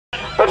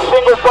but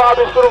single file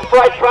this little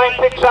freight train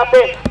picks up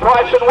there.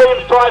 Tyson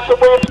Williams,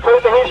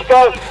 Cooper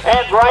Hisco,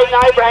 and Braden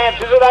Abrahams.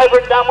 Is it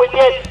over and done with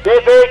yet?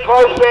 They're very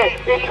close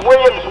there. It's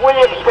Williams,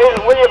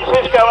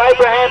 Hisco,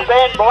 Abrahams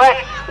and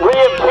Black.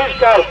 Williams,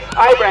 Hisco,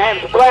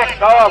 Abrahams,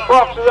 Black. Oh,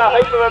 Fox, there's a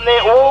heap of them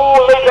there.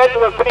 Oh, lead that to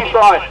the finish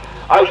line.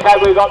 Okay,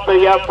 we've got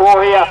the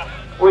four here.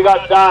 We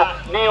got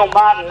Neil,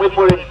 Martin,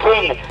 Winwood and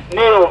King.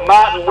 Neil,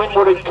 Martin,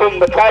 Winwood and King.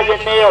 Michaela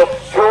Neil,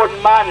 Jordan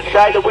Martin,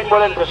 Shada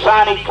Winwood and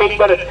Tasani King.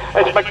 But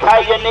it's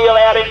Michaela Neil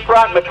out in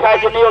front.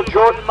 Michaela Neil,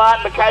 Jordan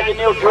Martin, Michaela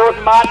Neil,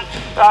 Jordan Martin.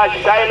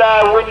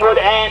 Shayla Winwood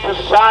and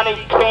Tasani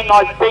King,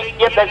 I think.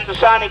 Yep, that's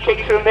Tasani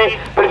King through there.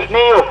 But it's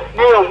Neil,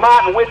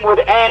 Martin, Winwood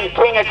and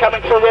King are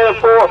coming through there. The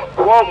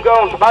 12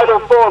 girls,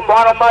 Moto4,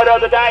 final moto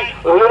of the day.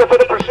 A little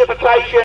bit of precipitation.